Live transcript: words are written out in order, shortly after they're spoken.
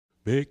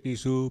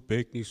Beknisu,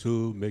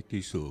 beknisu,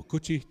 meknisu.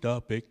 Kuchita,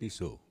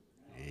 beknisu.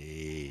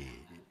 Hey.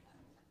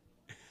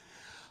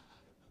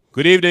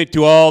 Good evening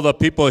to all the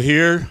people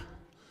here.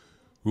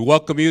 We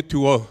welcome you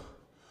to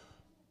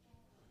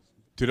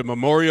the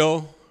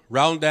Memorial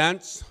Round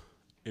Dance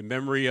in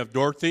memory of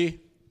Dorothy,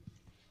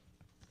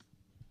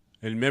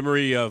 in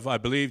memory of, I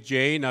believe,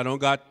 Jane. I don't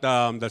got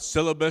the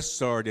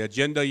syllabus or the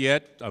agenda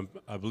yet.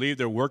 I believe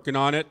they're working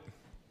on it.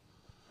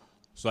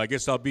 So I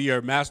guess I'll be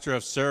your master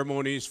of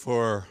ceremonies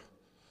for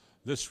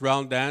this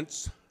round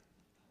dance.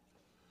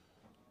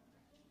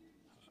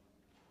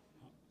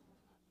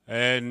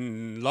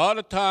 And a lot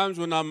of times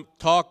when I'm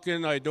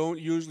talking, I don't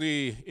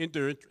usually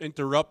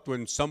interrupt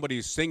when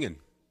somebody's singing.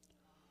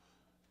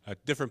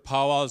 At different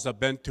powwows I've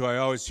been to, I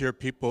always hear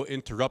people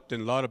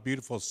interrupting a lot of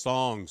beautiful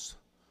songs.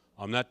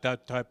 I'm not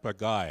that type of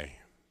guy.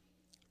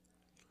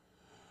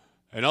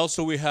 And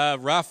also we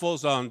have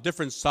raffles on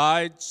different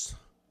sides.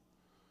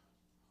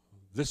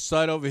 This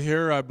side over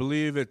here, I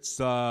believe it's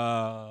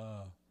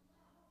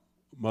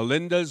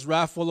Melinda's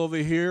raffle over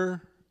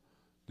here.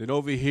 Then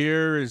over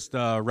here is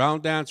the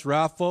round dance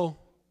raffle.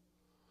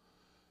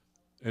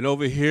 And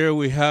over here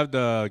we have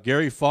the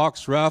Gary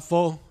Fox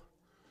raffle.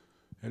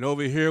 And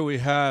over here we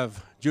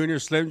have Junior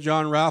Slim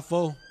John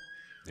raffle.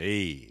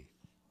 Hey.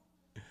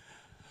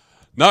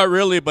 Not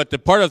really, but the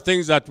part of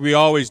things that we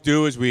always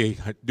do is we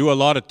do a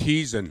lot of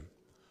teasing.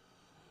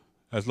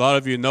 As a lot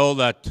of you know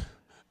that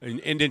in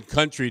Indian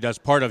country, that's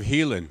part of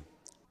healing.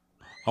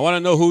 I want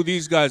to know who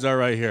these guys are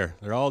right here.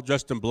 They're all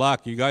dressed in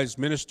black. You guys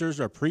ministers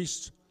or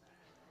priests?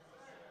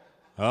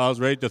 I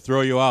was ready to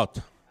throw you out.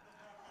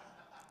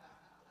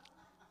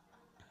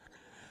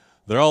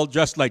 They're all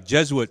dressed like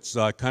Jesuits.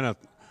 I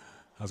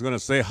was going to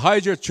say,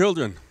 hide your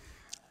children.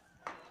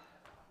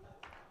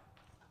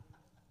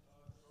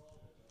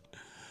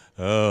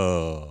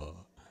 Oh.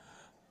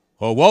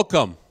 Well,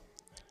 welcome.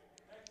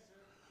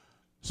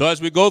 So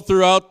as we go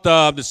throughout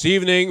this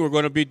evening, we're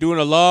going to be doing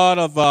a lot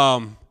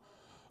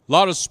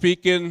of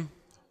speaking.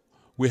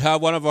 We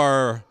have one of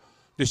our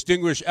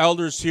distinguished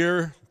elders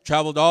here,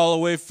 traveled all the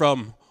way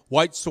from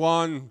White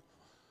Swan,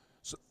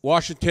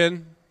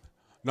 Washington,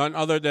 none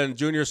other than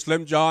Junior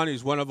Slim John.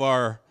 He's one of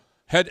our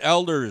head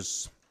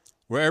elders.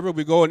 Wherever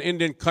we go in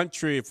Indian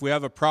country, if we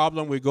have a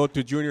problem, we go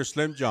to Junior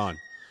Slim John.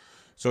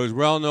 So he's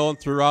well known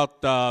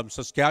throughout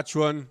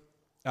Saskatchewan,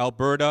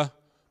 Alberta,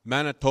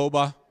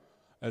 Manitoba,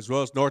 as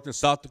well as North and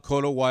South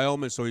Dakota,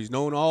 Wyoming. So he's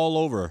known all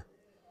over.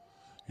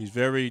 He's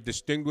very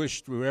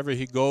distinguished wherever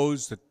he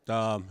goes.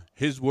 That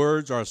his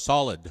words are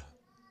solid.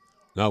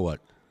 Now what,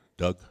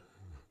 Doug?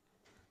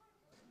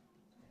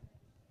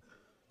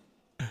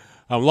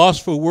 I'm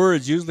lost for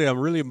words. Usually I'm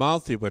really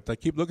mouthy, but I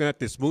keep looking at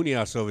this moony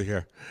ass over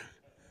here.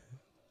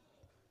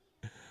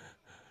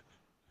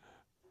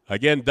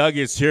 Again, Doug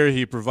is here.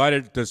 He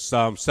provided this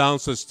sound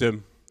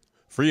system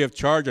free of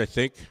charge, I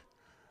think.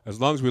 As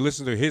long as we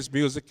listen to his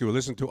music, you will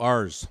listen to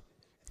ours.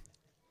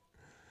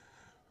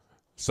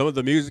 Some of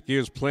the music he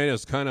was playing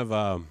is kind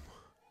of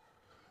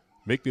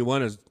make me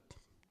want to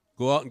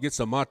go out and get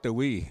some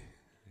matawee.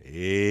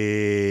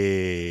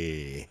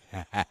 Hey.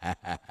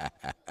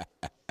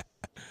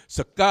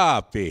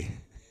 Sakapi.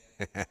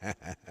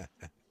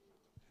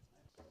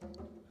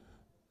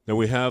 Then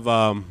we have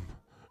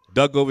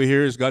Doug over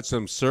here has got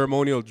some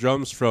ceremonial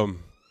drums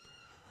from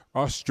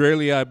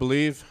Australia, I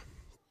believe.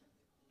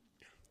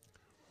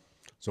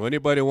 So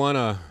anybody want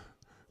to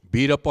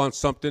beat up on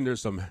something,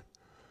 there's some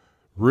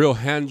real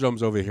hand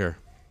drums over here.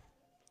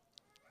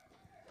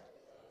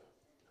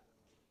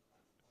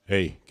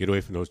 Hey, get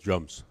away from those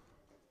drums.